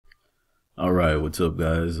Alright, what's up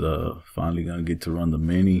guys? Finally gonna get to run the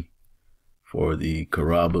mini for the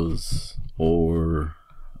Carrabbas, or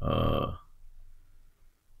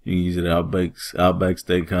you can use it at Outback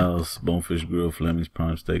Steakhouse, Bonefish Grill, Fleming's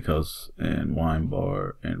Prime Steakhouse, and Wine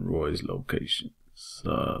Bar and Roy's locations.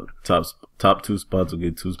 Top two spots will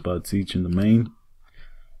get 2 spots each in the main.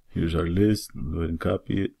 Here's our list. Go ahead and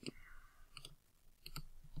copy it.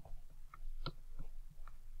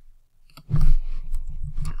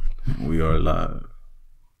 We are live.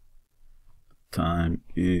 Time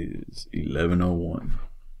is 11:01.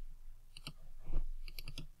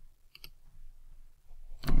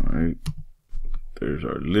 Alright, there's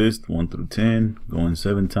our list 1 through 10, going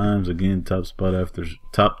 7 times. Again,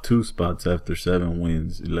 top 2 spots after 7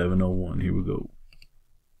 wins. 11:01. Here we go.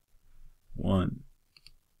 1,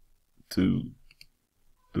 2,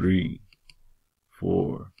 3,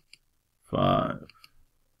 4, 5,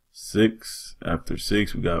 6. After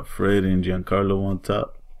 6, we got Fred and Giancarlo on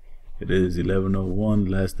top. It is 11:01,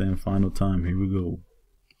 last and final time. Here we go.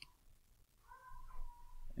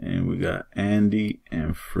 And we got Andy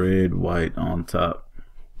and Fred White on top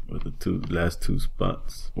with the last 2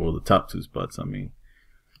 spots, or the top 2 spots. I mean,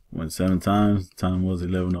 went 7 times. The time was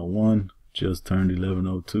 11:01. Just turned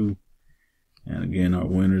 11:02. And again, our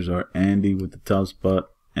winners are Andy with the top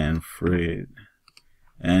spot and Fred.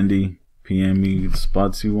 Andy, PM me the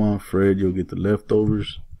spots you want. Fred, you'll get the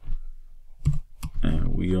leftovers.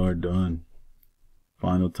 And we are done.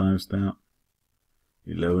 Final timestamp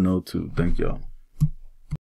 11:02. Thank y'all.